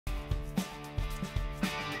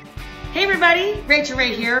Hey everybody, Rachel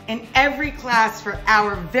Ray here. In every class for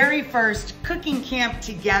our very first cooking camp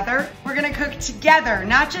together, we're gonna cook together,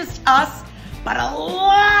 not just us, but a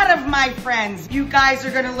lot of my friends. You guys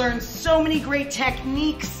are gonna learn so many great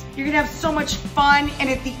techniques. You're gonna have so much fun, and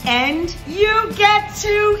at the end, you get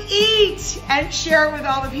to eat and share it with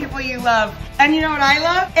all the people you love. And you know what I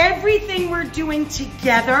love? Everything we're doing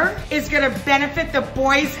together is gonna benefit the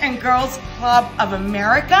Boys and Girls Club of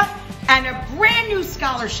America and a brand new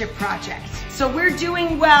scholarship project. So we're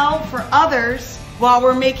doing well for others while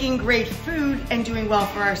we're making great food and doing well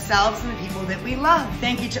for ourselves and the people that we love.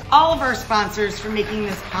 Thank you to all of our sponsors for making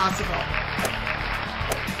this possible.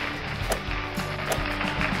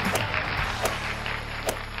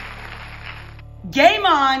 Game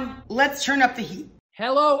on, let's turn up the heat.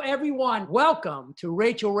 Hello everyone, welcome to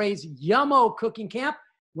Rachel Ray's Yummo Cooking Camp.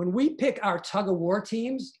 When we pick our tug-of-war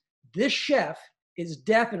teams, this chef is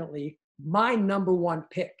definitely my #1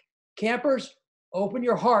 pick. Campers, open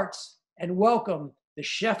your hearts and welcome the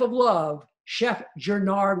chef of love, Chef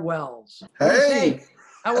Jernard Wells. Hey.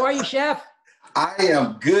 How are you, Chef? I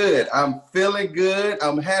am good. I'm feeling good.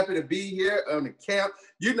 I'm happy to be here on the camp.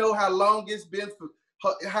 You know how long it's been,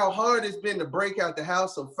 how hard it's been to break out the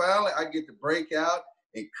house. So finally I get to break out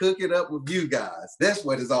and cook it up with you guys. That's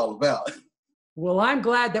what it's all about. Well, I'm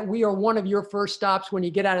glad that we are one of your first stops when you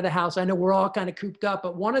get out of the house. I know we're all kind of cooped up,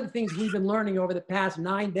 but one of the things we've been learning over the past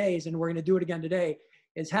 9 days, and we're going to do it again today,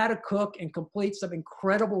 is how to cook and complete some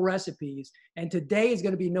incredible recipes. And today is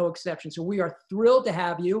going to be no exception. So we are thrilled to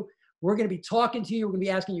have you. We're going to be talking to you. We're going to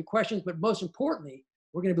be asking you questions, but most importantly,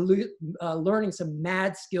 we're going to be learning some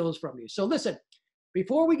mad skills from you. So listen,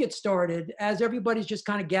 before we get started, as everybody's just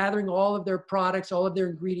kind of gathering all of their products, all of their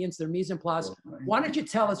ingredients, their mise en place, why don't you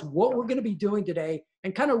tell us what we're going to be doing today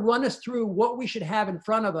and kind of run us through what we should have in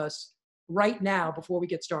front of us right now before we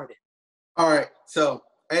get started? All right. So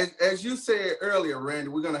as you said earlier, Randy,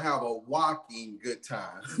 we're going to have a walking good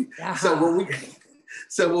time. So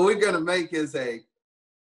what we're going to make is a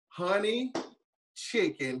honey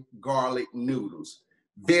chicken garlic noodles.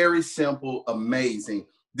 Very simple, amazing.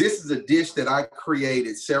 This is a dish that I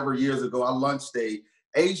created several years ago. I launched an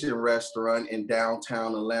Asian restaurant in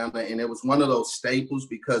downtown Atlanta, and it was one of those staples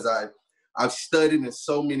because I've studied in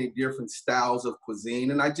so many different styles of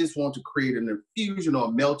cuisine, and I just want to create an infusion or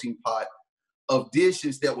a melting pot of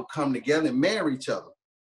dishes that will come together and marry each other.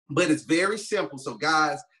 But it's very simple, so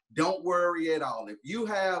guys, don't worry at all. If you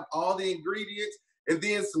have all the ingredients and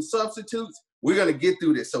then some substitutes, we're gonna get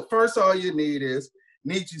through this. So first, all you need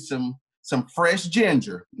you some fresh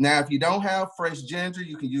ginger. Now, if you don't have fresh ginger,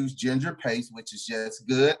 you can use ginger paste, which is just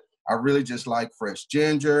good. I really just like fresh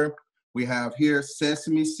ginger. We have here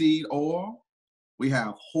sesame seed oil. We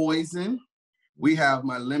have hoisin. We have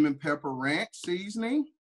my lemon pepper ranch seasoning.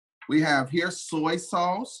 We have here soy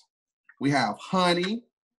sauce. We have honey.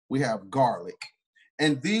 We have garlic.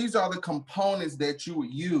 And these are the components that you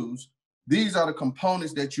would use. These are the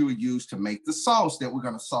components that you would use to make the sauce that we're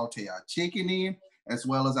gonna saute our chicken in, as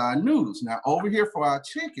well as our noodles. Now over here for our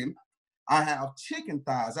chicken, I have chicken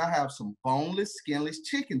thighs. I have some boneless, skinless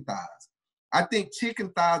chicken thighs. I think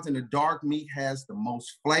chicken thighs and the dark meat has the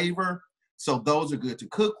most flavor, so those are good to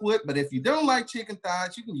cook with. But if you don't like chicken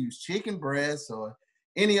thighs, you can use chicken breasts or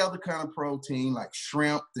any other kind of protein like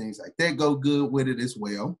shrimp, things like that go good with it as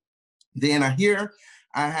well. Then here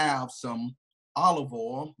I have some olive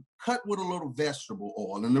oil cut with a little vegetable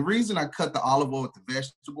oil. And the reason I cut the olive oil with the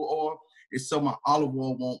vegetable oil is so my olive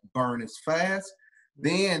oil won't burn as fast.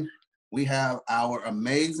 Then we have our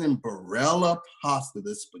amazing Barilla pasta,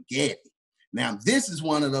 the spaghetti. Now, this is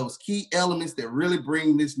one of those key elements that really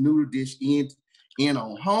bring this noodle dish in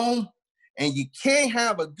on home. And you can't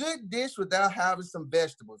have a good dish without having some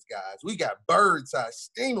vegetables, guys. We got bird's eye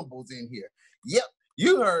steamables in here. Yep,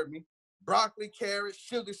 you heard me. Broccoli, carrots,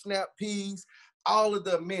 sugar snap peas, all of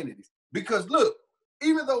the amenities. Because look,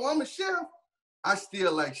 even though I'm a chef, I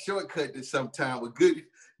still like shortcut this sometime with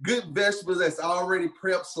good vegetables that's already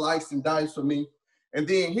prepped, sliced, and diced for me. And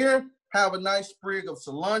then here, have a nice sprig of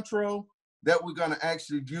cilantro that we're gonna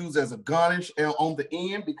actually use as a garnish on the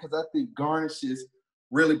end, because I think garnishes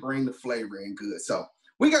really bring the flavor in good. So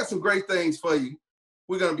we got some great things for you.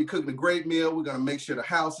 We're gonna be cooking a great meal. We're gonna make sure the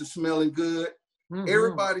house is smelling good.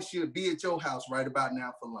 Everybody should be at your house right about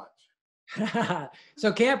now for lunch.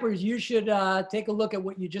 So campers, you should take a look at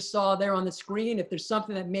what you just saw there on the screen. If there's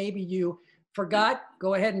something that maybe you forgot,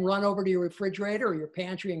 go ahead and run over to your refrigerator or your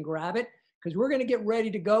pantry and grab it, because we're going to get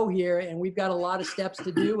ready to go here, and we've got a lot of steps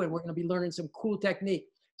to do, and we're going to be learning some cool technique.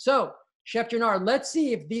 So Chef Jernard, let's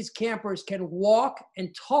see if these campers can walk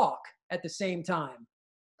and talk at the same time.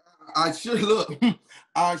 I sure look.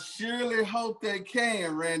 I surely hope they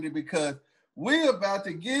can, Randy, because we're about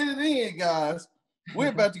to get it in, guys. We're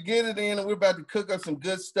about to get it in, and we're about to cook up some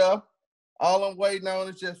good stuff. All I'm waiting on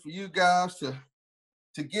is just for you guys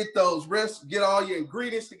to get those get all your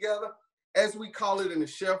ingredients together. As we call it in the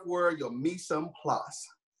chef world, your mise en place.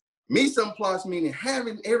 Mise en place meaning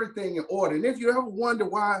having everything in order. And if you ever wonder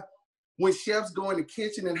why when chefs go in the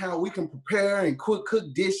kitchen and how we can prepare and cook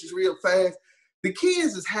dishes real fast, the key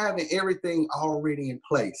is having everything already in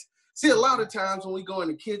place. See, a lot of times when we go in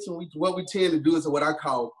the kitchen, what we tend to do is what I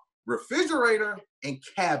call refrigerator and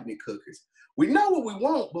cabinet cookers. We know what we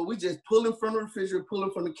want, but we just pulling from the refrigerator,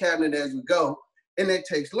 pulling from the cabinet as we go, and that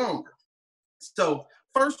takes longer. So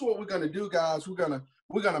first, what we're gonna do, guys, we're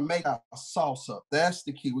gonna make our sauce up. That's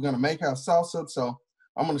the key. We're gonna make our sauce up. So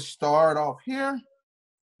I'm gonna start off here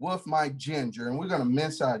with my ginger, and we're gonna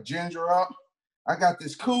mince our ginger up. I got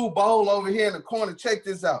this cool bowl over here in the corner. Check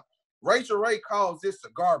this out. Rachel Ray calls this a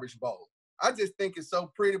garbage bowl. I just think it's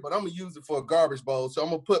so pretty, but I'm gonna use it for a garbage bowl. So I'm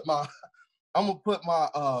gonna put my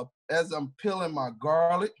as I'm peeling my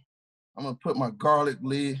garlic, I'm gonna put my garlic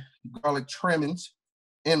trimmings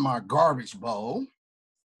in my garbage bowl.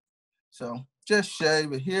 So just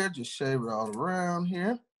shave it here, just shave it all around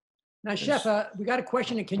here. Now, Chef, we got a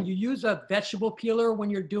question. Can you use a vegetable peeler when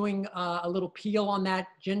you're doing a little peel on that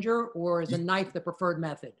ginger, or is a knife the preferred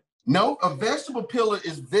method? No, a vegetable peeler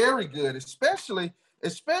is very good, especially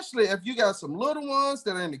if you got some little ones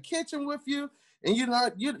that are in the kitchen with you and you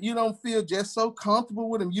don't feel just so comfortable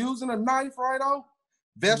with them using a knife right off.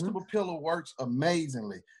 Vegetable peeler works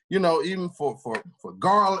amazingly. You know, even for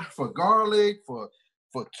garlic,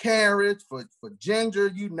 for carrots, for ginger,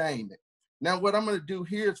 you name it. Now, what I'm going to do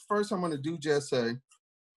here is first I'm going to do just a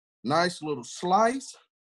nice little slice.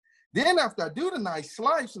 Then after I do the nice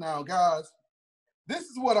slice now, guys, this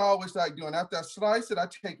is what I always like doing. After I slice it, I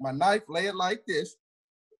take my knife, lay it like this.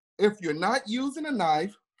 If you're not using a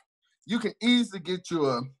knife, you can easily get you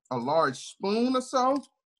a large spoon or so.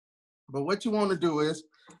 But what you want to do is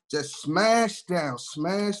just smash down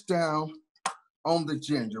on the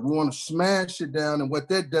ginger. We want to smash it down, and what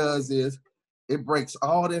that does is it breaks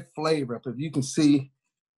all that flavor up. If you can see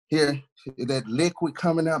here, that liquid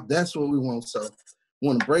coming out, that's what we want. So we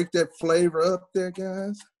want to break that flavor up there,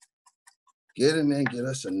 guys. Get in there and get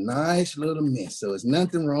us a nice little mix. So there's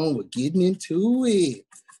nothing wrong with getting into it.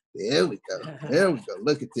 There we go. There we go.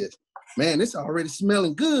 Look at this. Man, it's already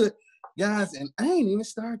smelling good, guys, and I ain't even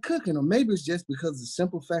started cooking. Or maybe it's just because of the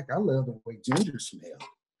simple fact I love the way ginger smells.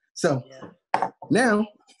 So now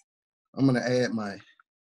I'm going to add my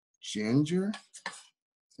ginger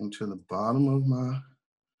into the bottom of my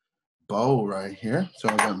bowl right here. So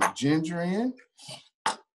I got my ginger in.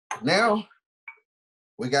 Now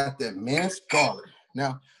we got that minced garlic.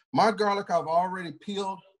 Now my garlic I've already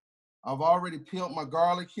peeled my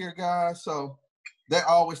garlic here, guys. So I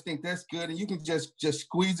always think that's good, and you can just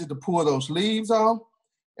squeeze it to pull those leaves off.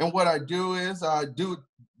 And what I do is I do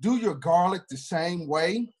your garlic the same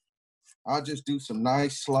way. I'll just do some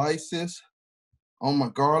nice slices on my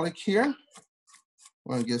garlic here.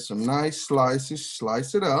 We're gonna get some nice slices,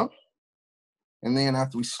 slice it up. And then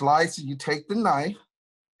after we slice it, you take the knife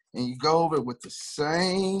and you go over it with the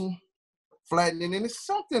same flattening. And it's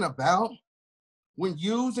something about when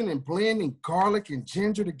using and blending garlic and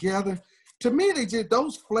ginger together, to me,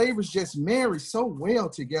 those flavors just marry so well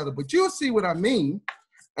together. But you'll see what I mean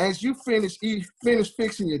as you finish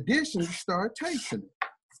fixing your dish and you start tasting it.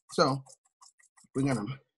 So we're gonna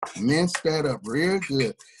mince that up real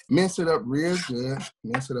good. Mince it up real good.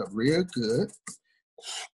 Mince it up real good.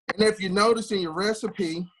 And if you notice in your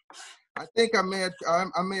recipe, I think I may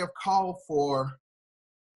have called for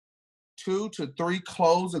 2 to 3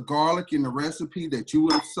 cloves of garlic in the recipe that you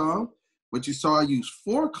would have saw, but you saw I used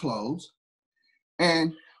 4 cloves.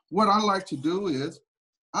 And what I like to do is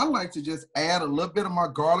I like to just add a little bit of my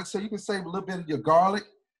garlic, so you can save a little bit of your garlic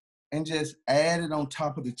and just add it on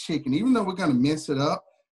top of the chicken. Even though we're gonna mince it up,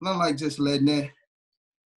 I like just letting that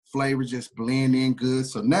flavor just blend in good.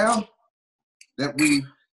 So now that we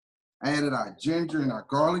added our ginger and our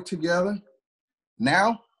garlic together,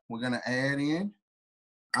 now we're gonna add in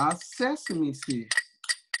our sesame seed,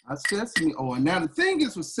 our sesame oil. Now the thing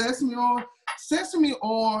is with sesame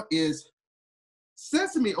oil is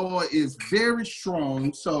very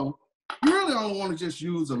strong, so you really don't want to just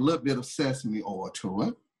use a little bit of sesame oil to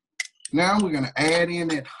it. Now we're gonna add in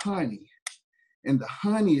that honey, and the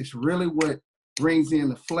honey is really what brings in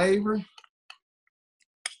the flavor.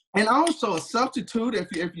 And also a substitute,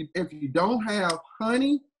 if you don't have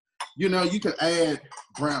honey, you know, you can add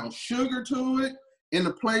brown sugar to it in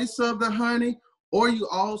the place of the honey, Or you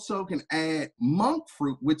also can add monk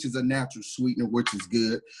fruit, which is a natural sweetener, which is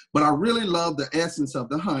good. But I really love the essence of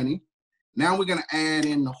the honey. Now we're gonna add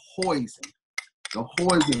in the hoisin. The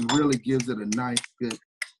hoisin really gives it a nice, good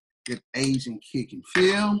Asian kick and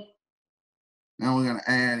feel. Now we're gonna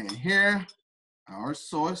add in here our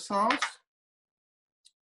soy sauce.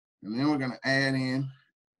 And then we're gonna add in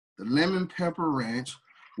the lemon pepper ranch,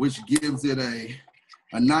 which gives it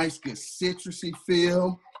a nice, good citrusy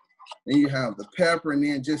feel. And you have the pepper and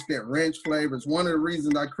then just that ranch flavor. It's one of the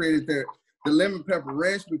reasons I created the lemon pepper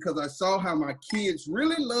ranch, because I saw how my kids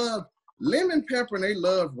really love lemon pepper and they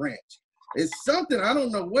love ranch. It's something, I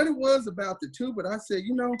don't know what it was about the two, but I said,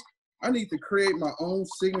 you know, I need to create my own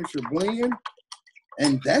signature blend.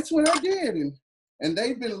 And that's what I did. And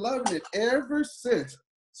they've been loving it ever since.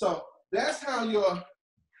 So that's how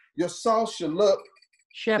your sauce should look.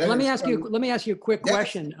 Chef, let me ask you a quick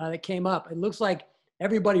question that came up. It looks like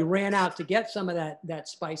everybody ran out to get some of that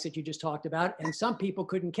spice that you just talked about, and some people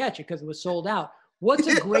couldn't catch it because it was sold out. What's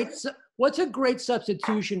a great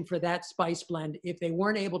substitution for that spice blend if they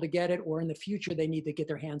weren't able to get it, or in the future they need to get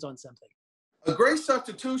their hands on something? A great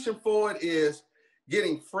substitution for it is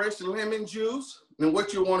getting fresh lemon juice. And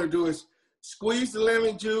what you want to do is squeeze the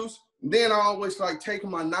lemon juice. Then I always like taking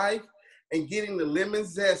my knife and getting the lemon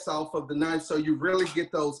zest off of the knife, so you really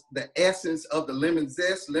get the essence of the lemon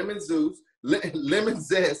zest, lemon zest,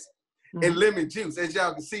 and lemon juice. As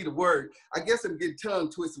y'all can see the word, I guess I'm getting tongue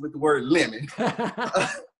twisted with the word lemon.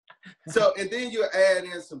 So, and then you add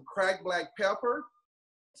in some cracked black pepper,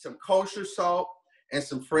 some kosher salt, and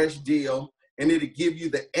some fresh dill, and it'll give you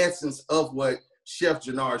the essence of what Chef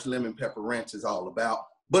Jernard's lemon pepper ranch is all about.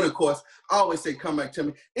 But of course, I always say, come back to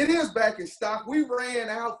me. It is back in stock. We ran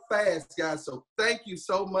out fast, guys. So thank you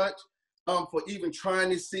so much for even trying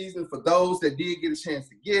this season. For those that did get a chance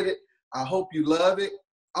to get it, I hope you love it.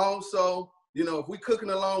 Also, you know, if we're cooking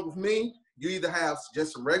along with me, you either have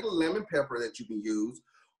just some regular lemon pepper that you can use,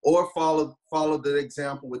 or follow the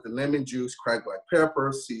example with the lemon juice, cracked black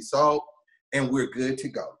pepper, sea salt, and we're good to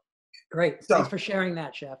go. Great. Thanks for sharing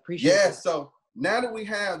that, Chef. Appreciate it. Yeah, so now that we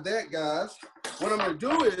have that, guys, what I'm gonna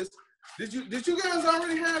do is, did you guys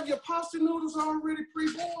already have your pasta noodles already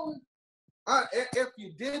pre-boiled? If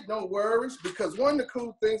you did, no worries, because one of the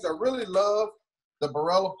cool things, I really love the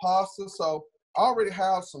Barilla pasta. So I already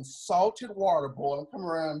have some salted water boiling. Come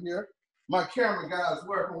around here. My camera guy's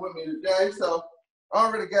working with me today, so I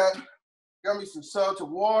already got me some salted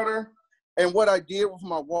water. And what I did with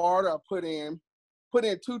my water, I put in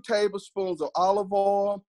 2 tablespoons of olive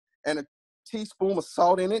oil and a teaspoon of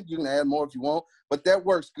salt in it. You can add more if you want, but that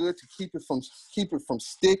works good to keep it from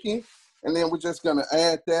sticking. And then we're just gonna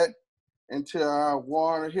add that into our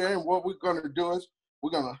water here. And what we're gonna do is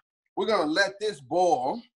we're gonna let this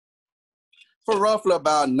boil for roughly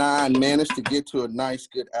about 9 minutes to get to a nice,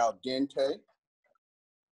 good al dente.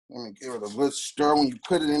 Let me give it a good stir. When you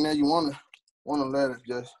put it in there, you wanna let it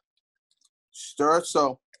just stir.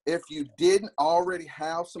 So if you didn't already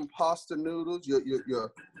have some pasta noodles,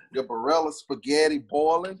 your Barilla spaghetti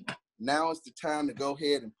boiling, now is the time to go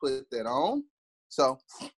ahead and put that on. So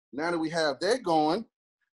now that we have that going,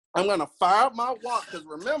 I'm gonna fire up my wok, because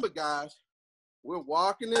remember, guys, we're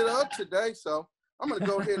walking it up today. So I'm gonna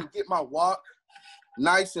go ahead and get my wok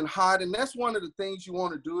nice and hot. And that's one of the things you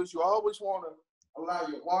wanna do, is you always wanna allow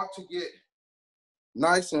your wok to get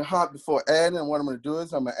nice and hot before adding. And what I'm gonna do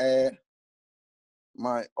is I'm gonna add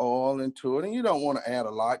my oil into it. And you don't wanna add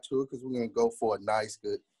a lot to it, because we're gonna go for a nice,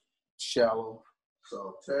 good, shallow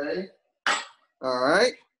saute. All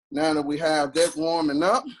right, now that we have that warming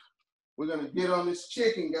up, we're gonna get on this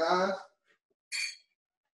chicken, guys.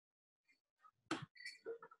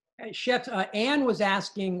 Hey, Chef, Ann was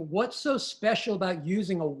asking, what's so special about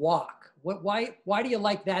using a wok? Why do you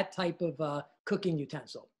like that type of cooking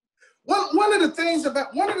utensil? Well, one of the things that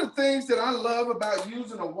I love about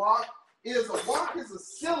using a wok is a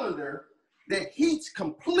cylinder that heats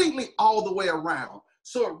completely all the way around.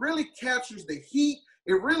 So it really captures the heat.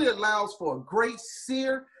 It really allows for a great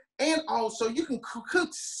sear. And also you can cook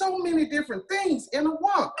so many different things in a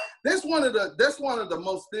wok. That's one of the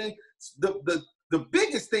most things, the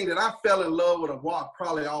biggest thing that I fell in love with a wok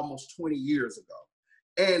probably almost 20 years ago.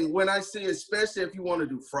 And when I say, especially if you want to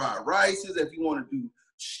do fried rices, if you want to do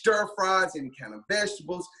stir fries, any kind of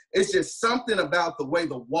vegetables, it's just something about the way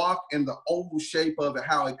the wok and the oval shape of it,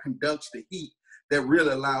 how it conducts the heat, that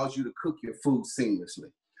really allows you to cook your food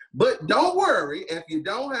seamlessly. But don't worry, if you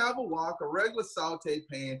don't have a wok, a regular saute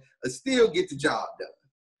pan will still get the job done.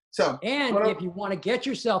 So, and if you want to get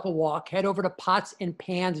yourself a wok, head over to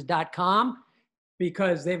potsandpans.com,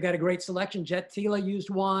 because they've got a great selection. Jet Tila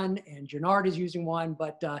used one and Jernard is using one.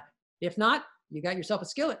 But if not, you got yourself a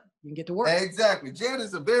skillet. You can get to work. Exactly. Jet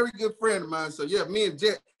is a very good friend of mine. So yeah, me and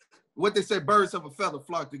Jet, what they say, birds of a feather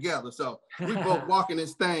flock together. So we both walking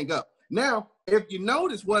this thing up. Now, if you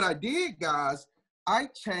notice what I did, guys, I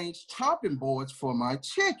changed chopping boards for my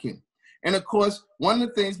chicken. And of course, one of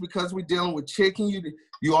the things, because we're dealing with chicken,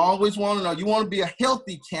 you always want to know, you want to be a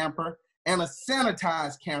healthy camper and a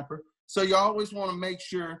sanitized camper. So you always want to make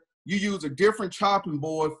sure you use a different chopping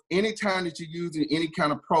board anytime that you're using any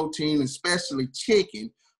kind of protein, especially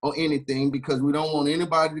chicken or anything, because we don't want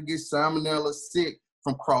anybody to get salmonella sick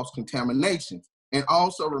from cross-contamination. And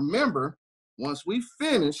also remember, once we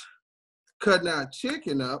finish cutting our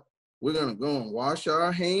chicken up, we're going to go and wash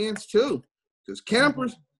our hands too. Because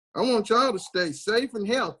campers, I want y'all to stay safe and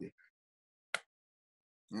healthy.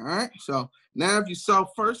 All right, so now if you saw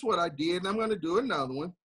first what I did, and I'm going to do another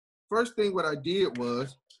one. First thing what I did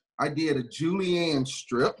was I did a julienne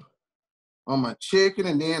strip on my chicken,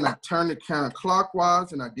 and then I turned it kind of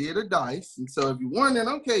clockwise, and I did a dice. And so if you're wondering,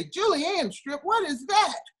 okay, julienne strip, what is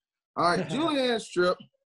that? All right, julienne strip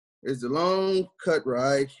is the long cut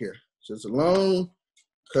right here. Just a long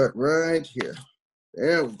cut right here.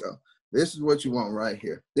 There we go. This is what you want right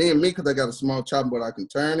here. Then me, because I got a small chopping board, I can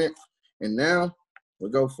turn it. And now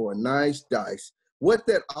we'll go for a nice dice. What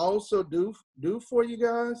that also do for you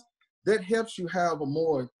guys, that helps you have a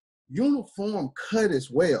more uniform cut as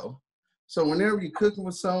well. So whenever you're cooking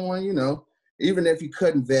with someone, you know, even if you're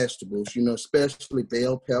cutting vegetables, you know, especially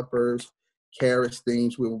bell peppers, carrots,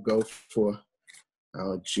 things, we will go for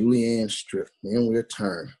our julienne strip. Then we'll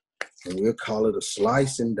turn. And we'll call it a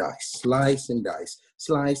slice and dice, slice and dice,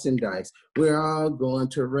 slice and dice. We're all going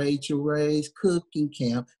to Rachel Ray's cooking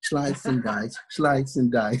camp, slice and dice, slice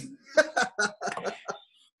and dice.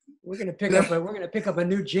 We're gonna pick up a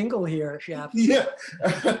new jingle here, Chef. Yeah.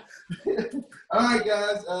 All right,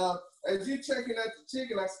 guys. As you're checking out the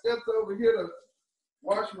chicken, I stepped over here to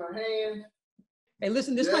wash my hands. Hey,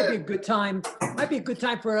 listen, this might be a good time. Might be a good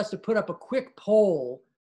time for us to put up a quick poll.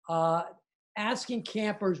 Asking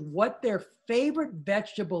campers what their favorite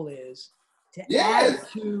vegetable is to add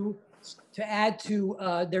to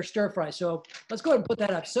their stir fry. So let's go ahead and put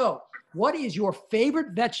that up. So what is your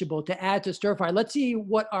favorite vegetable to add to stir fry? Let's see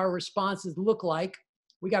what our responses look like.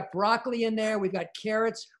 We got broccoli in there, we've got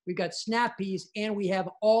carrots, we've got snap peas, and we have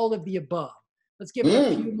all of the above. Let's give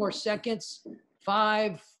it a few more seconds.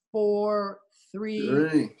 5, 4,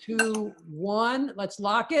 3, 2, 1. Let's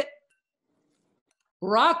lock it.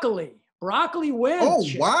 Broccoli. Broccoli wins. Oh,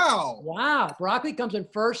 wow. Wow. Broccoli comes in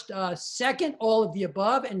first. Second, all of the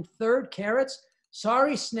above. And third, carrots.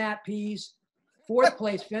 Sorry, snap peas. Fourth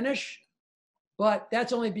place finish. But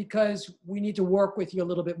that's only because we need to work with you a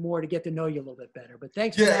little bit more to get to know you a little bit better. But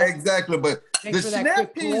thanks for that. Yeah, exactly. But the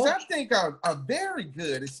snap peas, poll. I think, are very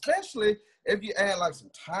good, especially if you add like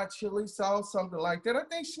some Thai chili sauce, something like that. I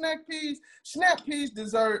think snap peas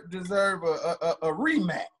deserve a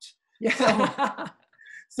rematch. Yeah.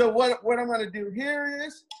 So what I'm going to do here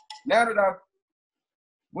is, now that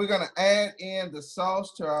we're going to add in the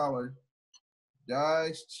sauce to our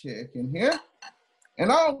diced chicken here. And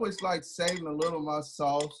I always like saving a little of my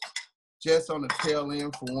sauce just on the tail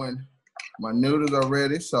end for when my noodles are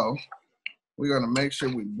ready. So we're going to make sure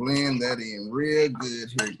we blend that in real good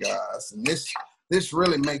here, guys. And this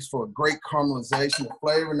really makes for a great caramelization of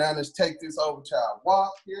flavor. Now let's take this over to our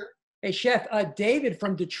wok here. Hey, Chef, David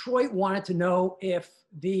from Detroit wanted to know if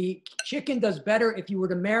the chicken does better if you were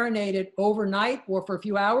to marinate it overnight or for a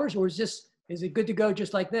few hours, or is it good to go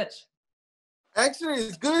just like this? Actually,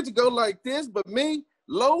 it's good to go like this, but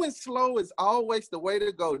low and slow is always the way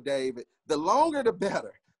to go, David. The longer, the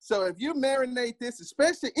better. So if you marinate this,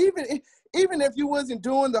 especially even if you wasn't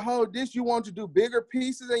doing the whole dish, you want to do bigger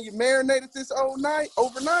pieces and you marinated this overnight,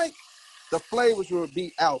 the flavors will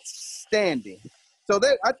be outstanding. So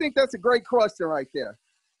I think that's a great question right there.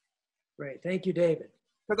 Great. Thank you, David.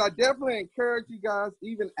 Because I definitely encourage you guys,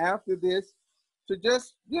 even after this, to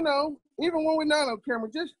just, you know, even when we're not on camera,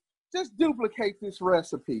 just duplicate this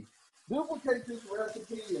recipe. Duplicate this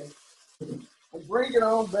recipe and bring it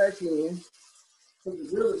on back in. Because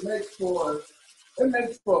it really makes for a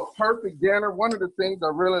perfect dinner. One of the things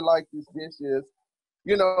I really like this dish is,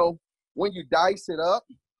 you know, when you dice it up,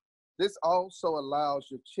 this also allows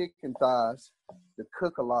your chicken thighs to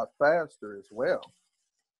cook a lot faster as well.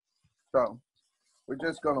 So we're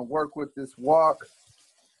just going to work with this wok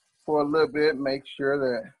for a little bit, make sure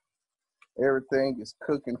that everything is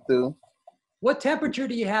cooking through. What temperature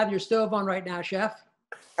do you have your stove on right now, Chef?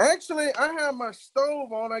 Actually, I have my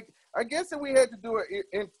stove on. I guess if we had to do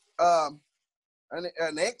an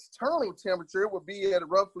external temperature, it would be at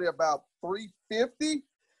roughly about 350.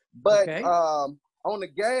 But okay. on the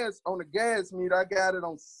gas meter, I got it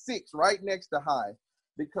on 6, right next to high.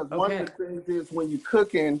 Because one of the things is when you're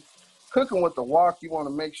cooking with the wok, you want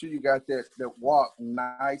to make sure you got that wok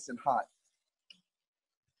nice and hot.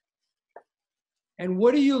 And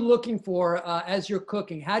what are you looking for as you're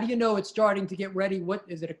cooking? How do you know it's starting to get ready? What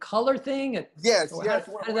is it, a color thing? Yes. How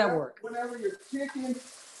does that work? Whenever your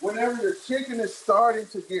chicken is starting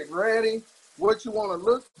to get ready, what you want to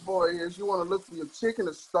look for is you want to look for your chicken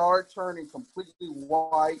to start turning completely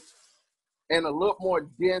white and a little more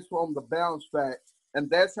dense from the bounce back.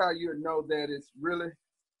 And that's how you know that it's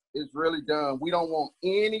really done. We don't want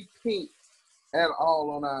any pink at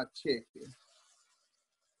all on our chicken.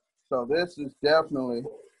 So this is definitely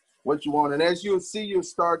what you want. And as you'll see, you'll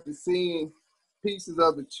start to see pieces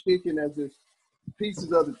of the chicken as it's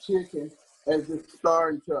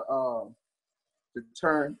starting to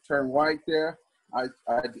turn white there. I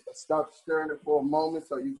stopped stirring it for a moment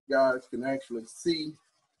so you guys can actually see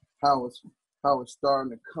how it's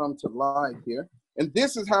starting to come to life here. And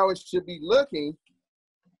this is how it should be looking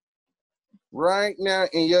right now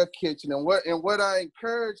in your kitchen. And what I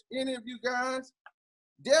encourage any of you guys,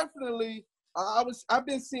 definitely, I've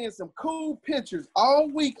been seeing some cool pictures all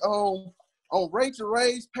week on Rachel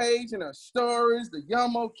Ray's page and her stories, the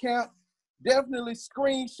Yummo Camp. Definitely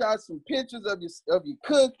screenshot some pictures of your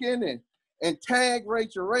cooking and tag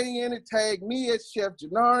Rachel Ray in it, tag me as Chef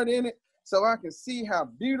Jernard in it, so I can see how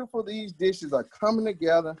beautiful these dishes are coming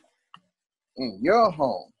together in your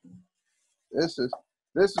home. This is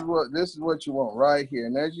what you want right here.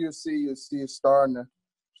 And as you'll see it starting to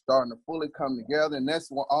fully come together. And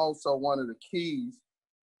that's also one of the keys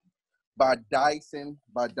by dicing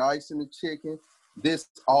the chicken. This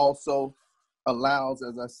also allows,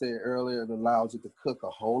 as I said earlier, it allows it to cook a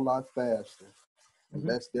whole lot faster. And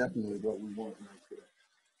that's definitely what we want right there.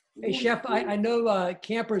 Hey, Chef, I know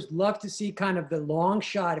campers love to see kind of the long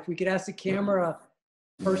shot. If we could ask the camera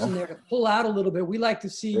person there to pull out a little bit, we like to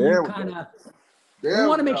see you kind of. We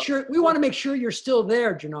want to make sure you're still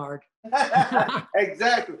there, Jernard.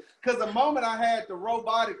 Exactly, because the moment I had the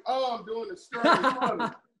robotic arm doing the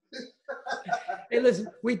stirring. Hey,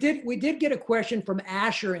 listen, we did get a question from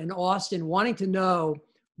Asher in Austin wanting to know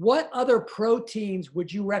what other proteins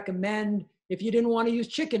would you recommend if you didn't want to use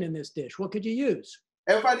chicken in this dish? What could you use?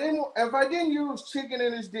 If I didn't use chicken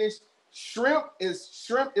in this dish, shrimp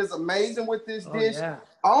is amazing with this dish. Yeah.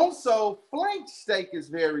 Also, flank steak is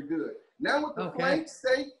very good. Now with the flank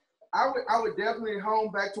steak, I would definitely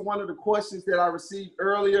hone back to one of the questions that I received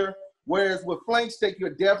earlier. Whereas with flank steak, you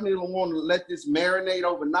definitely want to let this marinate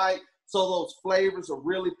overnight so those flavors will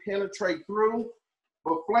really penetrate through.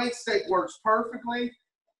 But flank steak works perfectly.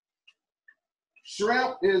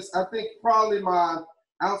 Shrimp is, I think, probably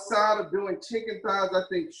outside of doing chicken thighs, I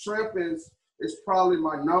think shrimp is probably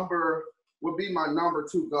would be my number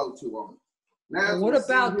 2 go-to on it. Now, what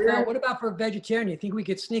about for a vegetarian? You think we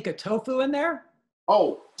could sneak a tofu in there?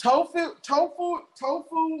 Oh, tofu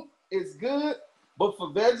is good, but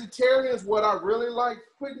for vegetarians, what I really like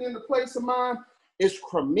putting in the place of mine is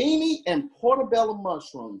cremini and portobello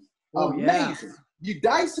mushrooms. Amazing. Yeah. You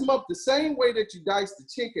dice them up the same way that you dice the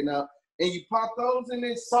chicken up, and you pop those in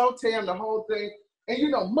there, saute them, the whole thing. And you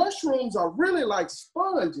know, mushrooms are really like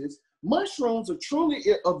sponges. Mushrooms will truly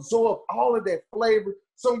absorb all of that flavor,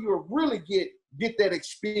 so you'll really get that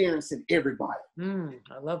experience in every bite.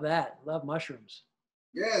 I love that. Love mushrooms.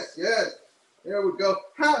 Yes. There we go.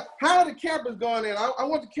 How are the campers going in? I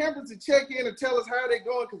want the campers to check in and tell us how they're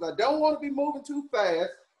going, because I don't want to be moving too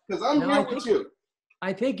fast, because I'm here with you.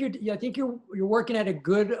 I think you're working at a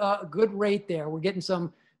good rate there. We're getting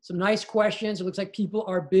some nice questions. It looks like people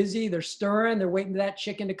are busy. They're stirring. They're waiting for that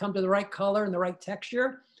chicken to come to the right color and the right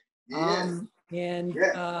texture. Yes.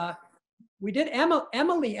 We did.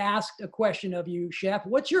 Emily asked a question of you, Chef.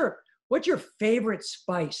 What's your favorite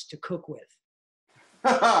spice to cook with?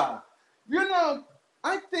 You know,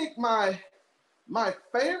 I think my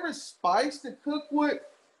favorite spice to cook with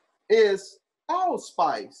is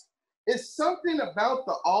allspice. It's something about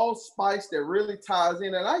the allspice that really ties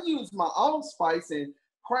in, and I use my allspice in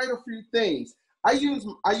quite a few things. I use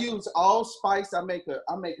allspice. I make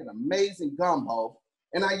an amazing gumbo,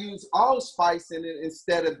 and I use allspice in it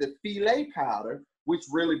instead of the filet powder, which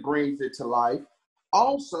really brings it to life.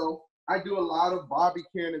 Also, I do a lot of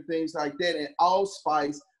barbecuing and things like that, and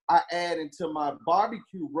allspice I add into my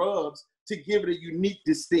barbecue rubs to give it a unique,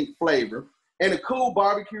 distinct flavor. And a cool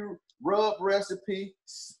barbecue rub recipe: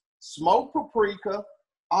 smoked paprika,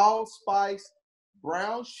 allspice,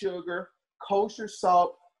 brown sugar, kosher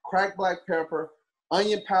salt, cracked black pepper,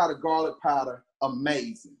 onion powder, garlic powder.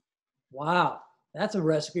 Amazing. Wow, that's a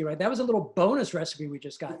recipe, right? That was a little bonus recipe we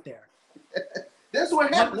just got there. That's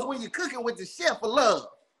what happens when you're cooking with the chef of love.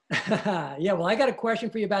 Yeah, well, I got a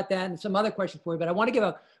question for you about that and some other questions for you, but I want to give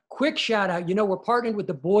a quick shout out. You know, we're partnered with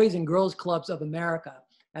the Boys and Girls Clubs of America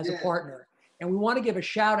as a partner. And we want to give a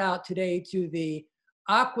shout out today to the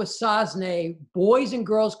Akwesasne Boys and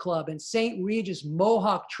Girls Club in St. Regis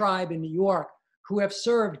Mohawk Tribe in New York, who have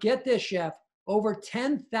served, get this, chef, over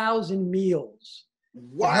 10,000 meals.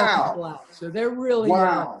 Wow. So they're really,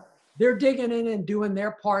 they're digging in and doing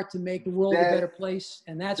their part to make the world a better place.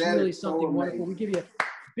 And that's really something so wonderful. We give you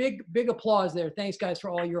a big applause there. Thanks, guys, for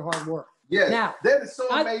all your hard work. Yeah, now, that is so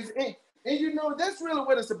amazing. And you know, that's really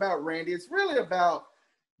what it's about, Randy. It's really about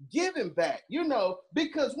giving back, you know,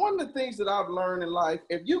 because one of the things that I've learned in life,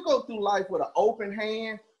 if you go through life with an open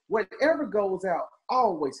hand, whatever goes out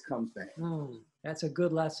always comes back. That's a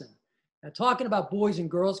good lesson. Now, talking about Boys and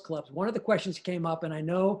Girls Clubs, one of the questions came up, and I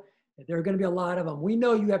know that there are going to be a lot of them. We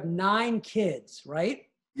know you have 9 kids, right?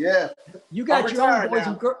 Yeah. You got your own boys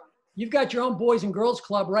and girls. You've got your own Boys and Girls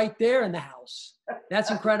Club right there in the house. That's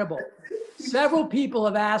incredible. Several people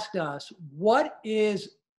have asked us, what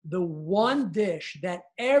is the one dish that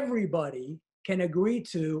everybody can agree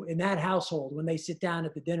to in that household when they sit down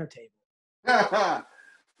at the dinner table?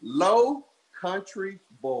 Low country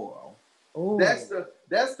boil. Oh, that's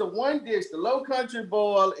the one dish. The low country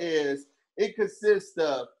boil it consists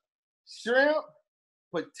of shrimp,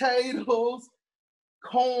 potatoes,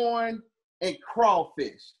 corn, and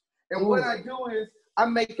crawfish. And what I do is I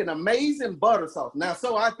make an amazing butter sauce. Now,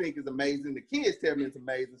 so I think is amazing. The kids tell me it's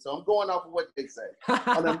amazing, so I'm going off of what they say.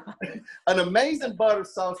 An amazing butter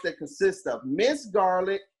sauce that consists of minced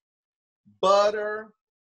garlic, butter,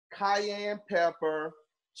 cayenne pepper,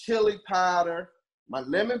 chili powder, my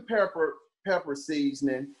lemon pepper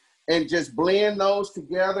seasoning, and just blend those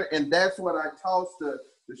together. And that's what I toss the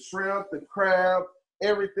shrimp, the crab,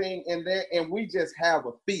 everything in there, and we just have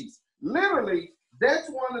a feast. Literally, that's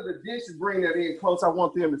one of the dishes. Bring that in close. I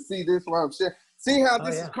want them to see this while I'm sharing. See how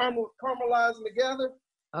this is caramelizing together?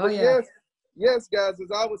 Oh, but yeah. Yes, guys,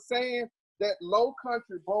 as I was saying, that low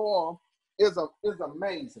country boil is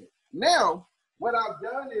amazing. Now, what I've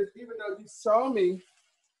done is, even though you saw me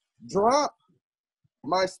drop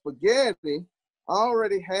my spaghetti, I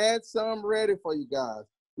already had some ready for you guys.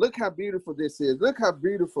 Look how beautiful this is. Look how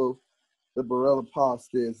beautiful the Barilla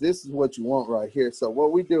pasta is. This is what you want right here. So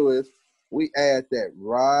what we do is we add that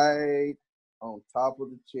right on top of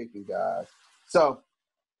the chicken, guys. So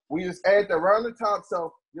we just add that right on the top.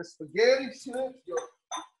 So your spaghetti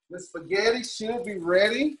should be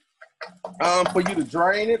ready for you to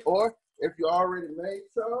drain it, or if you already made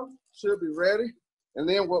some, should be ready. And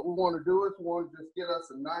then what we want to do is we want to just get us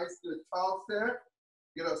a nice good toss there.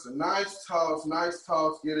 Get us a nice toss,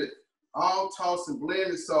 get it all tossed and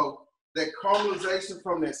blended so that caramelization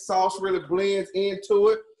from that sauce really blends into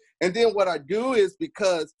it. And then what I do is,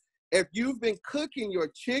 because if you've been cooking your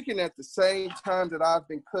chicken at the same time that I've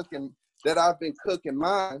been cooking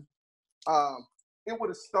mine, it would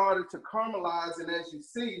have started to caramelize. And as you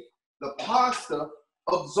see, the pasta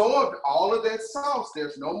absorbed all of that sauce.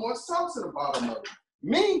 There's no more sauce in the bottom of it.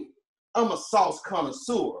 Me, I'm a sauce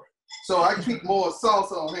connoisseur, so I keep more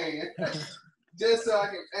sauce on hand just so I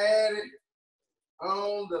can add it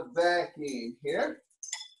on the back end here.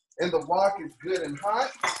 And the wok is good and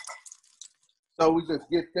hot. So we just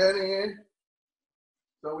get that in.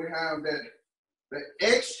 So we have that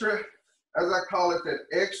extra, as I call it, that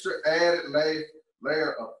extra added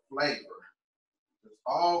layer of flavor. It's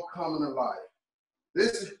all coming to life.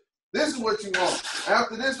 This is what you want.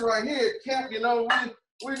 After this right here, Camp, you know,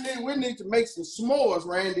 we need to make some s'mores,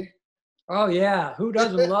 Randy. Oh yeah, who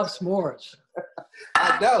doesn't love s'mores?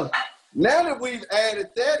 I know. Now that we've added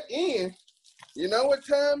that in, you know what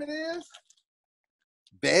time it is?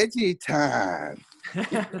 Veggie time.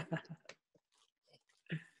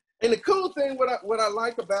 And the cool thing, what I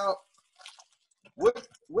like about with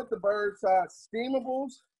the Bird's Eye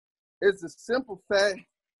steamables is the simple fact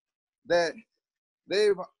that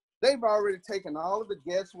they've already taken all of the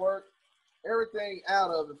guesswork, everything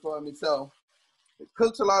out of it for me. So it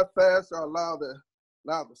cooks a lot faster. Allow the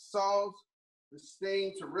sauce, the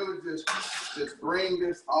steam to really just bring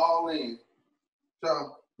this all in.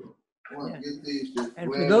 So I want to get these just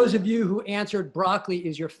and for those of you who answered broccoli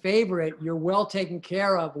is your favorite, you're well taken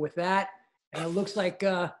care of with that. And it looks like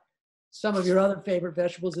some of your other favorite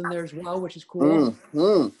vegetables in there as well, which is cool.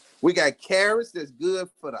 Mm-hmm. We got carrots that's good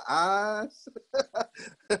for the eyes.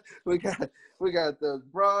 we got the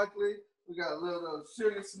broccoli. We got a little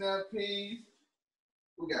sugar snap peas.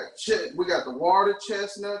 We got the water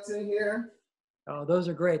chestnuts in here. Oh, those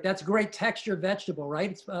are great. That's a great texture vegetable, right?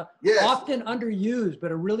 It's yes. Often underused,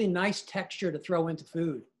 but a really nice texture to throw into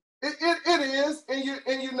food. It is,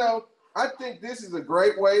 and you know, I think this is a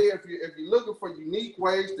great way if you're looking for unique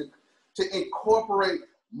ways to incorporate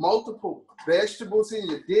multiple vegetables in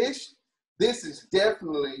your dish. This is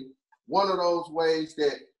definitely one of those ways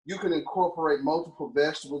that you can incorporate multiple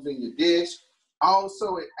vegetables in your dish.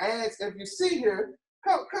 Also, it adds, if you see here,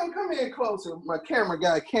 come in closer, my camera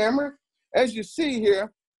guy, Cameron. As you see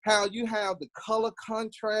here, how you have the color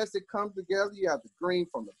contrast that comes together. You have the green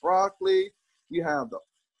from the broccoli. You have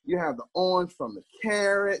the orange from the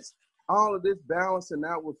carrots. All of this balancing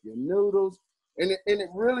out with your noodles. And it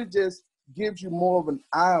really just gives you more of an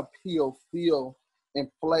eye appeal feel and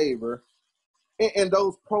flavor. And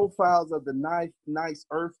those profiles of the nice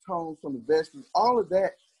earth tones from the vegetables, all of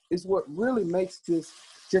that is what really makes this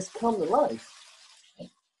just come to life.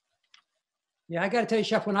 Yeah, I got to tell you,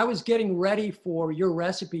 Chef, when I was getting ready for your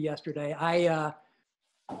recipe yesterday,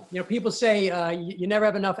 people say you never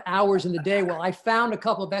have enough hours in the day. Well, I found a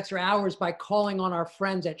couple of extra hours by calling on our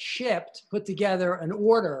friends at Shipt, put together an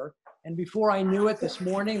order. And before I knew it this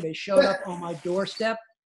morning, they showed up on my doorstep,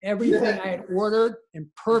 everything I had ordered in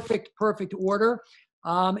perfect order.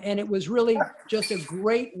 And it was really just a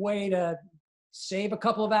great way to save a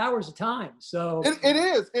couple of hours of time. So it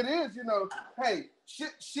is, you know, hey, Ship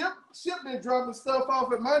been dropping stuff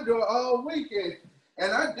off at my door all weekend.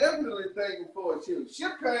 And I definitely thank him for it too.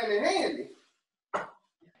 Ship came in handy.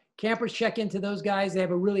 Campers, check into those guys. They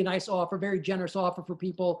have a really nice offer, very generous offer for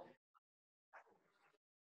people.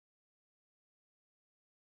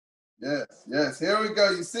 Yes. Here we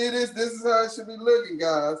go. You see this? This is how it should be looking,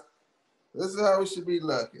 guys. This is how it should be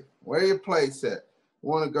looking. Where your plate's at? You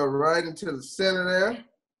want to go right into the center there.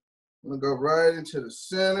 You want to go right into the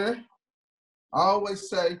center. I always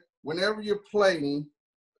say, whenever you're plating,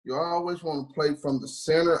 you always want to plate from the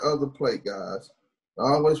center of the plate, guys. I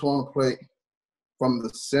always want to plate from the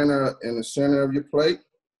center, in the center of your plate.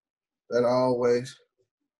 That always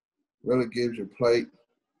really gives your plate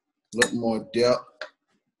a little more depth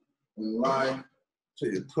and life to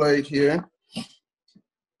your plate here.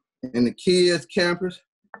 And the key is, campers,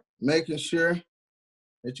 making sure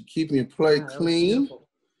that you keep your plate clean.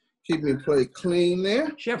 Keep your plate clean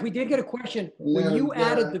there. Chef, we did get a question. When you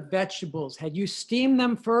added the vegetables, had you steamed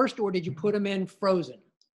them first or did you put them in frozen?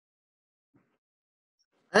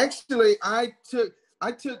 Actually, I took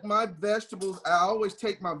my vegetables, I always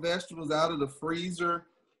take my vegetables out of the freezer,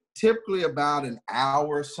 typically about an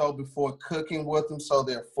hour or so before cooking with them so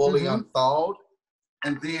they're fully unthawed.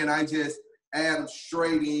 And then I just add them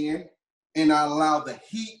straight in, and I allow the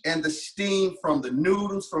heat and the steam from the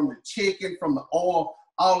noodles, from the chicken, from the oil,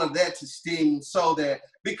 all of that to steam, so that,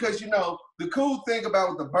 because you know, the cool thing about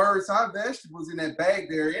with the bird's eye vegetables in that bag,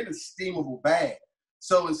 they're in a steamable bag.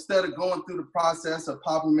 So instead of going through the process of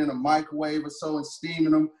popping them in a microwave or so and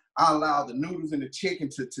steaming them, I allow the noodles and the chicken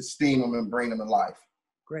to steam them and bring them to life.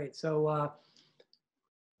 Great. So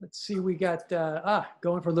let's see, we got,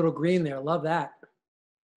 going for a little green there. Love that.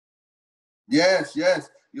 Yes.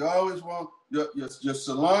 You always want your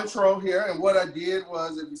cilantro here. And what I did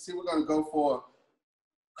was, if you see, we're going to go for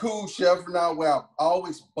cool chef now, where I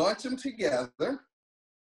always bunch them together.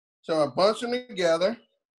 So I bunch them together.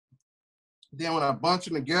 Then when I bunch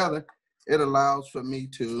them together, it allows for me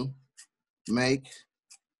to make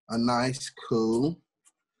a nice, cool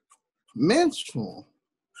minced one.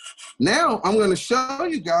 Now I'm going to show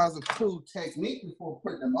you guys a cool technique before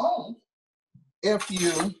putting them on. If you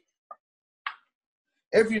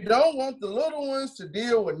don't want the little ones to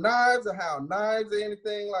deal with knives or have knives or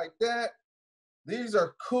anything like that, these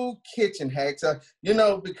are cool kitchen hacks. You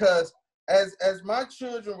know, because as my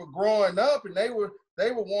children were growing up and they were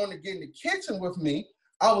wanting to get in the kitchen with me,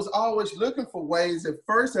 I was always looking for ways at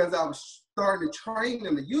first, as I was starting to train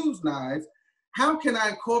them to use knives, how can I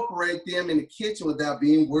incorporate them in the kitchen without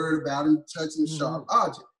being worried about them touching the sharp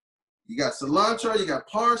object? You got cilantro, you got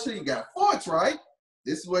parsley, you got forks, right?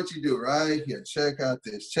 This is what you do right here. Check out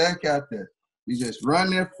this. You just run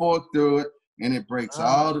that fork through it, and it breaks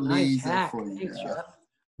all the leaves up for you. Thanks,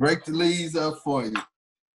 break the leaves up for you.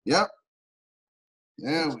 Yep.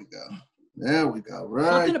 There we go. Right.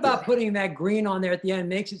 Something about putting that green on there at the end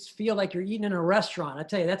makes it feel like you're eating in a restaurant. I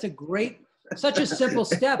tell you, that's such a simple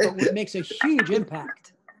step, but it makes a huge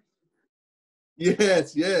impact.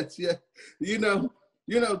 Yes. You know,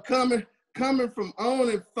 coming from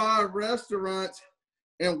owning 5 restaurants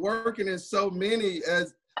and working in so many,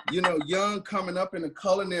 as you know, young, coming up in the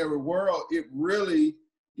culinary world, it really,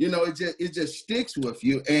 you know, it just sticks with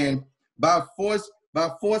you. And by force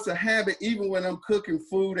of habit, even when I'm cooking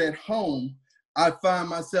food at home, I find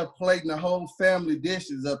myself plating the whole family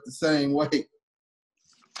dishes up the same way.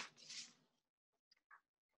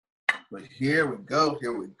 But here we go.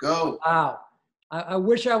 Here we go. Wow. I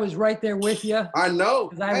wish I was right there with you. I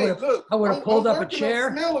know. Hey, look, I would have pulled up a chair.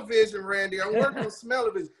 I'm working on smell-o-vision, Randy. I'm working on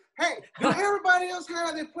smell-o-vision. Hey, do everybody else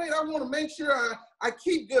have their plate? I want to make sure I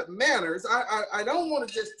keep good manners. I don't want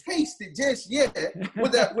to just taste it just yet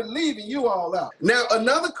with leaving you all out. Now,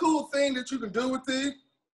 another cool thing that you can do with these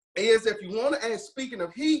is if you want to add, speaking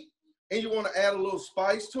of heat, and you want to add a little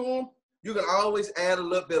spice to them, you can always add a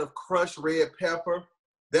little bit of crushed red pepper.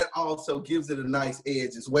 That also gives it a nice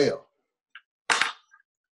edge as well.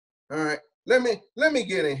 All right, let me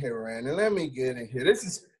get in here, Randy. Let me get in here.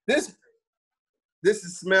 This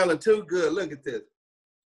is smelling too good. Look at this.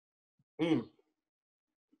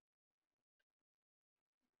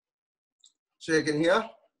 Check it here.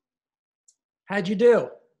 How'd you do?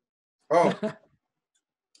 Oh,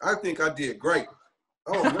 I think I did great.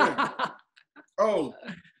 Oh man. Oh.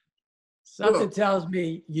 Something tells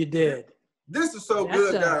me you did. This is so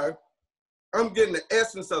good, guys. I'm getting the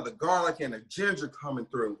essence of the garlic and the ginger coming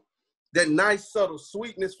through. That nice subtle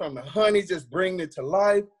sweetness from the honey just bringing it to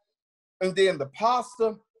life. And then the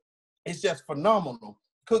pasta is just phenomenal.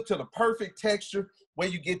 Cooked to the perfect texture where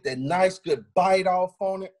you get that nice good bite off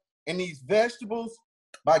on it. And these vegetables,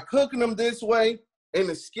 by cooking them this way in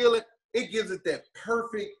the skillet, it gives it that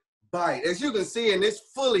perfect bite. As you can see, and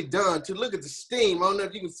it's fully done. To look at the steam, I don't know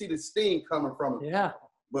if you can see the steam coming from it. Yeah.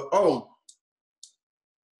 But oh,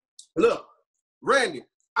 look, Randy,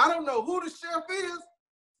 I don't know who the chef is,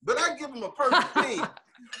 but I give him a perfect team.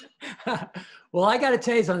 Well, I got to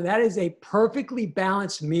tell you something. That is a perfectly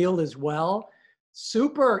balanced meal as well.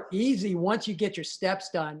 Super easy once you get your steps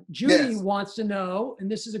done. Judy wants to know, and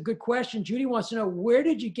this is a good question. Judy wants to know, where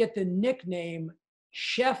did you get the nickname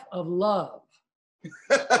Chef of Love?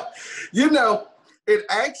 You know, it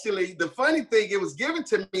actually, the funny thing, it was given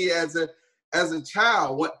to me as a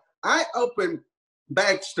child. When I opened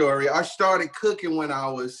backstory, I started cooking when I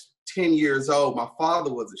was 10 years old. My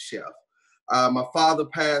father was a chef. My father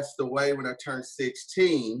passed away when I turned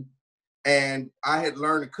 16, and I had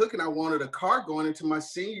learned to cook, and I wanted a car going into my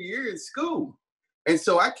senior year in school. And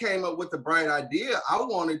so I came up with the bright idea. I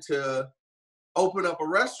wanted to open up a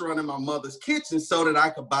restaurant in my mother's kitchen so that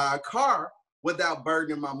I could buy a car without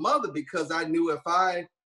burdening my mother, because I knew if I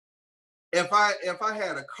had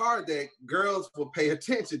a car, that girls would pay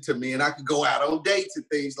attention to me and I could go out on dates and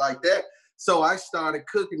things like that. So I started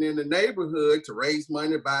cooking in the neighborhood to raise money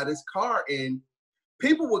to buy this car. And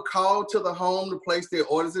people would call to the home to place their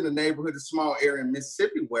orders in the neighborhood, a small area in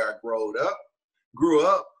Mississippi where I grew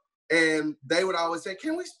up. And they would always say,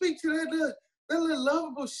 can we speak to that little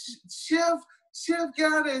lovable chef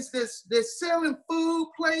guy that's selling food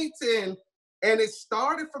plates? And it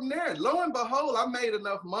started from there. Lo and behold, I made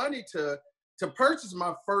enough money to purchase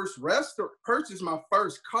my first restaurant, purchase my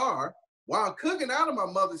first car while cooking out of my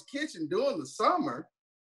mother's kitchen during the summer.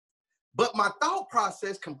 But my thought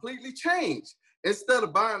process completely changed. Instead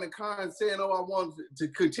of buying a car and saying, oh, I want to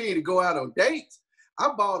continue to go out on dates,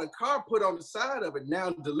 I bought a car, put on the side of it,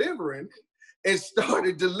 now delivering, and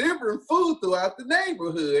started delivering food throughout the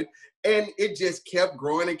neighborhood. And it just kept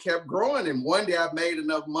growing and kept growing. And one day I made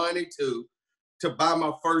enough money to buy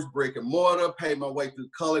my first brick and mortar, pay my way through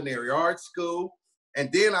culinary arts school. And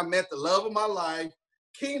then I met the love of my life,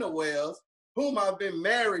 Keena Wells, whom I've been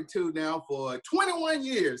married to now for 21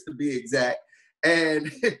 years to be exact.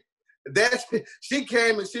 And she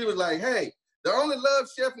came and she was like, hey, the only love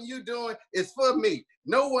chefing you doing is for me,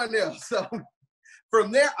 no one else. So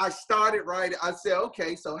from there, I started writing. I said,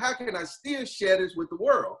 okay, so how can I still share this with the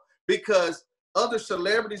world? Because other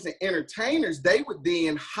celebrities and entertainers, they would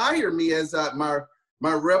then hire me as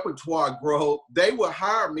my repertoire grew. They would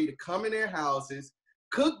hire me to come in their houses,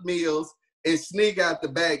 cook meals, and sneak out the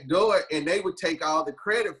back door, and they would take all the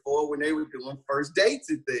credit for it when they were doing first dates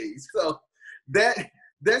and things. So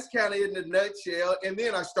that's kind of in a nutshell. And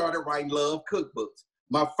then I started writing love cookbooks.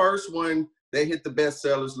 My first one that hit the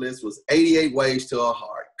bestsellers list was 88 Ways to a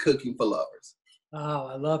Heart, Cooking for Lovers. Oh,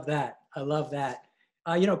 I love that. I love that.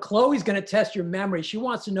 You know, Chloe's going to test your memory. She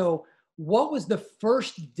wants to know, what was the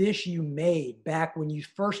first dish you made back when you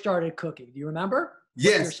first started cooking? Do you remember?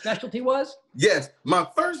 Yes. What your specialty was? Yes. My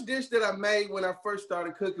first dish that I made when I first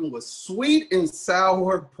started cooking was sweet and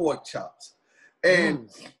sour pork chops. And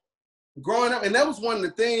growing up, and that was one of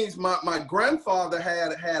the things, my grandfather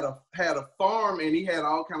had a farm, and he had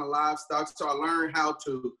all kind of livestock. So I learned how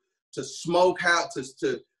to smoke, how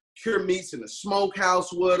to cure meats in the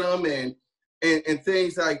smokehouse with them and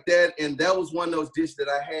things like that. And that was one of those dishes that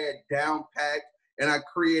I had down packed, and I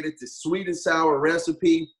created the sweet and sour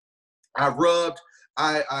recipe. I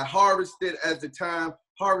harvested at the time,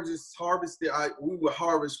 we would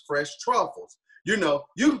harvest fresh truffles. you know,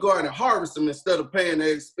 you can go out and harvest them instead of paying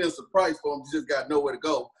the expensive price for them. You just got nowhere to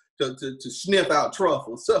go to sniff out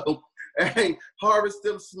truffles. So I harvest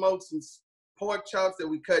them, smoke some pork chops that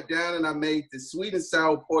we cut down, and I made the sweet and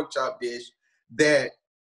sour pork chop dish that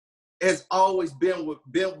has always been with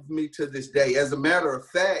me to this day. As a matter of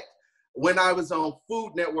fact, when I was on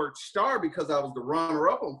Food Network Star, because I was the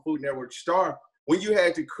runner-up on Food Network Star, when you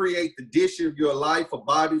had to create the dish of your life for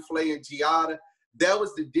Bobby Flay and Giada, that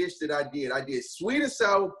was the dish that I did. I did sweet and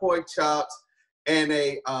sour pork chops and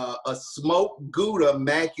a smoked Gouda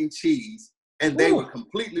mac and cheese, and they were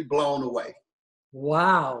completely blown away.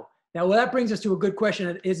 Wow. Now, well, that brings us to a good question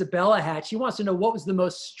that Isabella had. She wants to know, what was the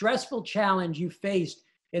most stressful challenge you faced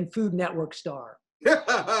in Food Network Star?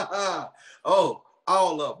 Oh,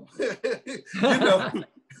 all of them. You know,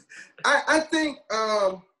 I think,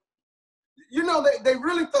 you know, they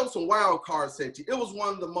really throw some wild cards at you. It was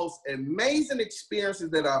one of the most amazing experiences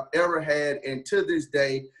that I've ever had. And to this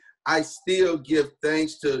day, I still give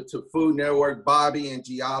thanks to Food Network, Bobby and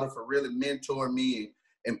Giada, for really mentoring me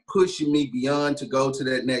and pushing me beyond to go to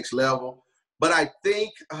that next level. But I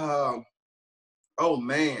think, oh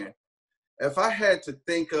man, if I had to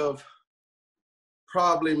think of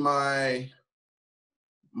probably my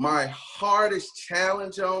hardest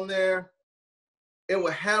challenge on there, it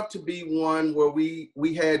would have to be one where we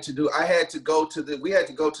had to go to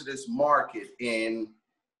this market in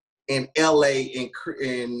LA and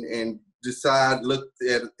look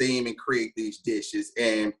at a theme and create these dishes.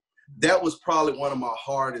 And that was probably one of my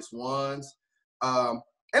hardest ones. And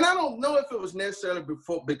I don't know if it was necessarily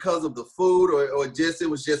because of the food or it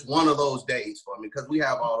was just one of those days for me, because we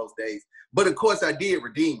have all those days. But of course I did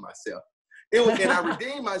redeem myself. And I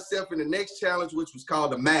redeemed myself in the next challenge, which was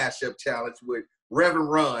called the Mashup Challenge, with Reverend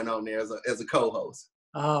Ron on there as a co-host.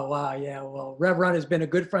 Oh, wow. Yeah. Well, Rev Ron has been a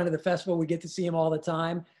good friend of the festival. We get to see him all the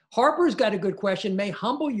time. Harper's got a good question, may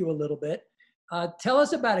humble you a little bit. Tell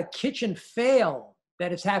us about a kitchen fail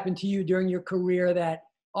that has happened to you during your career that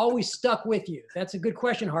always stuck with you. That's a good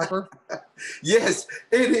question, Harper. Yes,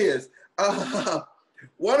 it is.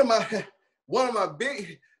 One of my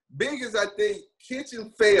biggest, I think,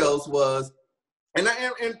 kitchen fails was, and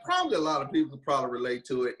probably a lot of people probably relate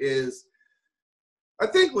to it, is I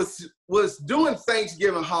think was doing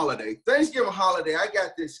Thanksgiving holiday. Thanksgiving holiday, I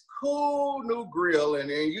got this cool new grill, and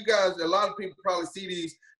you guys, a lot of people probably see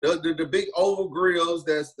these, the big oval grills,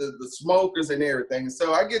 that's the smokers and everything.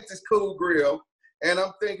 So I get this cool grill, and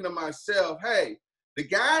I'm thinking to myself, hey, the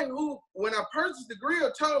guy who, when I purchased the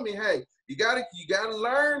grill, told me, hey, you gotta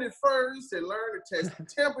learn it first and learn to test the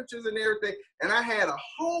temperatures and everything. And I had a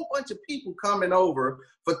whole bunch of people coming over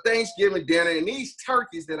for Thanksgiving dinner, and these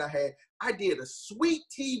turkeys that I had, I did a sweet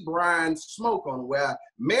tea brine smoke on, where I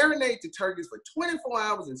marinate the turkeys for 24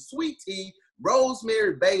 hours in sweet tea,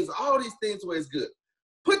 rosemary, basil, all these things where it's good.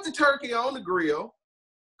 Put the turkey on the grill,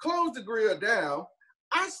 close the grill down.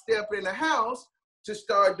 I step in the house to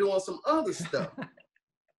start doing some other stuff.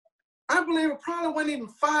 I believe it probably wasn't even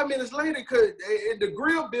 5 minutes later, because the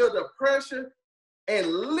grill built up pressure. And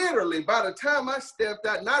literally, by the time I stepped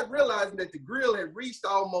out, not realizing that the grill had reached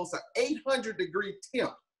almost an 800-degree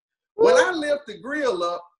temp. When I lift the grill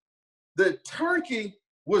up, the turkey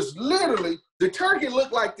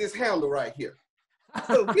looked like this handle right here.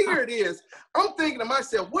 So here it is. I'm thinking to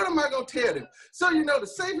myself, what am I going to tell them? So, you know, the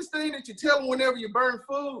safest thing that you tell them whenever you burn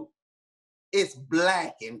food, it's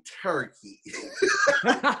blackened turkey.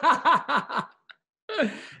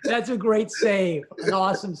 That's a great save, an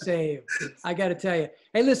awesome save. I got to tell you.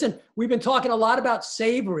 Hey, listen, we've been talking a lot about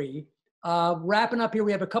savory. Wrapping up here,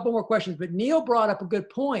 we have a couple more questions, but Neil brought up a good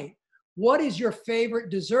point. What is your favorite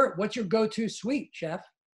dessert? What's your go-to sweet, Chef?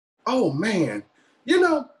 Oh man, you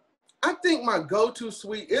know, I think my go-to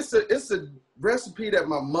sweet, it's a recipe that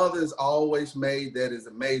my mother's always made that is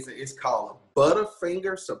amazing. It's called a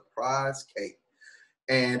Butterfinger surprise cake.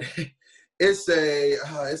 And it's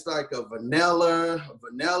like a vanilla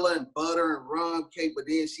and butter and rum cake, but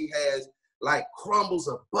then she has like crumbles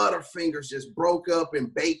of Butterfingers just broke up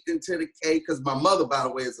and baked into the cake. Because my mother, by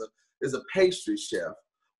the way, is a pastry chef,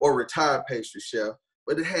 or retired pastry chef,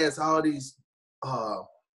 but it has all these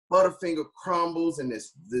Butterfinger crumbles and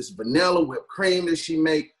this vanilla whipped cream that she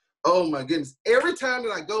make. Oh my goodness. Every time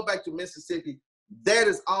that I go back to Mississippi, that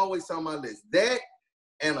is always on my list. That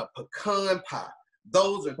and a pecan pie.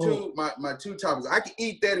 Those are my two toppings. I can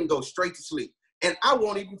eat that and go straight to sleep, and I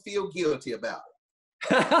won't even feel guilty about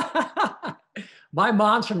it. My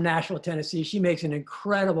mom's from Nashville, Tennessee. She makes an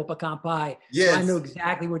incredible pecan pie. Yes. So I know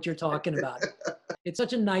exactly what you're talking about. It's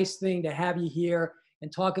such a nice thing to have you here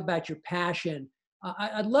and talk about your passion.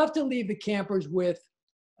 I'd love to leave the campers with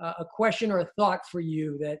a question or a thought for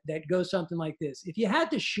you that goes something like this. If you had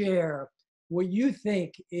to share what you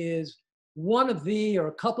think is one of the or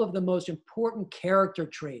a couple of the most important character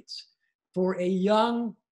traits for a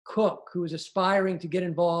young cook who is aspiring to get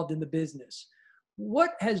involved in the business,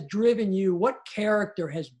 what has driven you? What character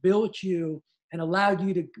has built you and allowed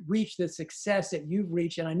you to reach the success that you've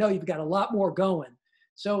reached? And I know you've got a lot more going.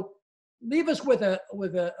 So leave us with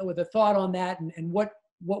a thought on that and what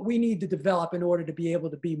we need to develop in order to be able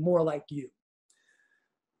to be more like you.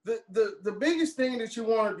 The biggest thing that you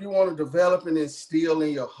want to develop and instill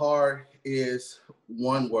in your heart is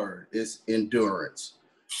one word: is endurance.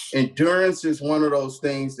 Endurance is one of those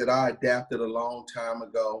things that I adapted a long time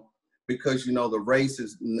ago, because the race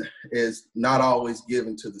is not always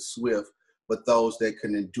given to the swift, but those that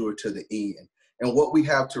can endure to the end. And what we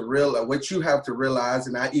have to realize, what you have to realize,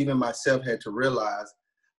 and I even myself had to realize,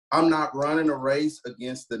 I'm not running a race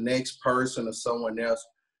against the next person or someone else.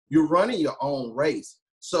 You're running your own race.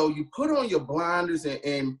 So you put on your blinders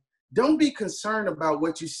and don't be concerned about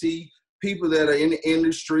what you see people that are in the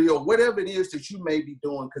industry or whatever it is that you may be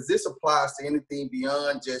doing, because this applies to anything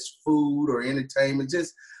beyond just food or entertainment,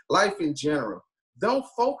 just life in general. Don't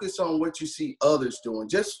focus on what you see others doing.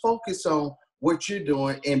 Just focus on what you're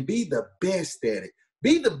doing and be the best at it.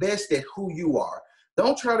 Be the best at who you are.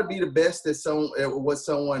 Don't try to be the best at what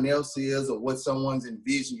someone else is or what someone's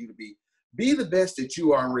envisioned you to be. Be the best that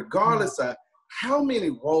you are, and regardless of how many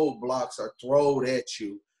roadblocks are thrown at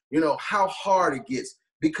you, how hard it gets.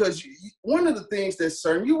 Because one of the things that's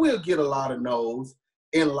certain, you will get a lot of no's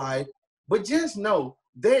in life, but just know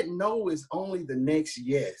that no is only the next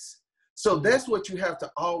yes. So that's what you have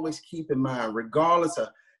to always keep in mind, regardless of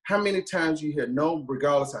how many times you hear no,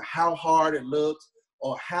 regardless of how hard it looks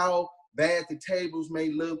or how bad the tables may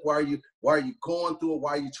look while you're going through it,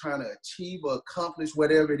 while you're trying to achieve or accomplish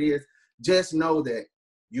whatever it is. Just know that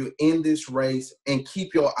you're in this race, and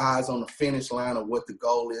keep your eyes on the finish line of what the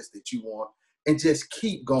goal is that you want, and just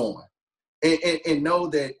keep going. And know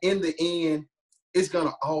that in the end, it's going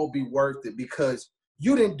to all be worth it, because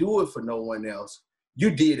you didn't do it for no one else.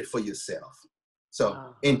 You did it for yourself.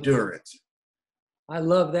 So endurance. I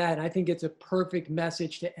love that. I think it's a perfect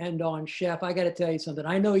message to end on. Chef, I got to tell you something.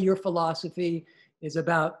 I know your philosophy is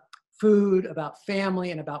about food, about family,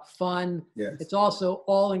 and about fun. Yes. It's also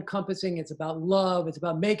all encompassing. It's about love. It's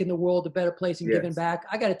about making the world a better place and giving back.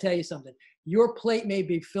 I got to tell you something. Your plate may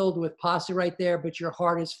be filled with pasta right there, but your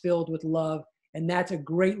heart is filled with love. And that's a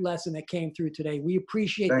great lesson that came through today. We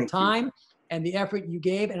appreciate the time and the effort you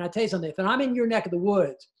gave. And I'll tell you something, if I'm in your neck of the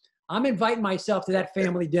woods, I'm inviting myself to that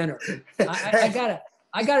family dinner. I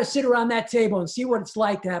gotta sit around that table and see what it's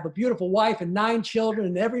like to have a beautiful wife and 9 children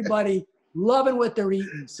and everybody loving what they're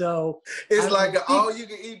eating. So it's like an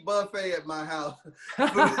all-you-can-eat buffet at my house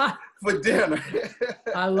for dinner.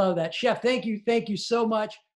 I love that. Chef, thank you so much.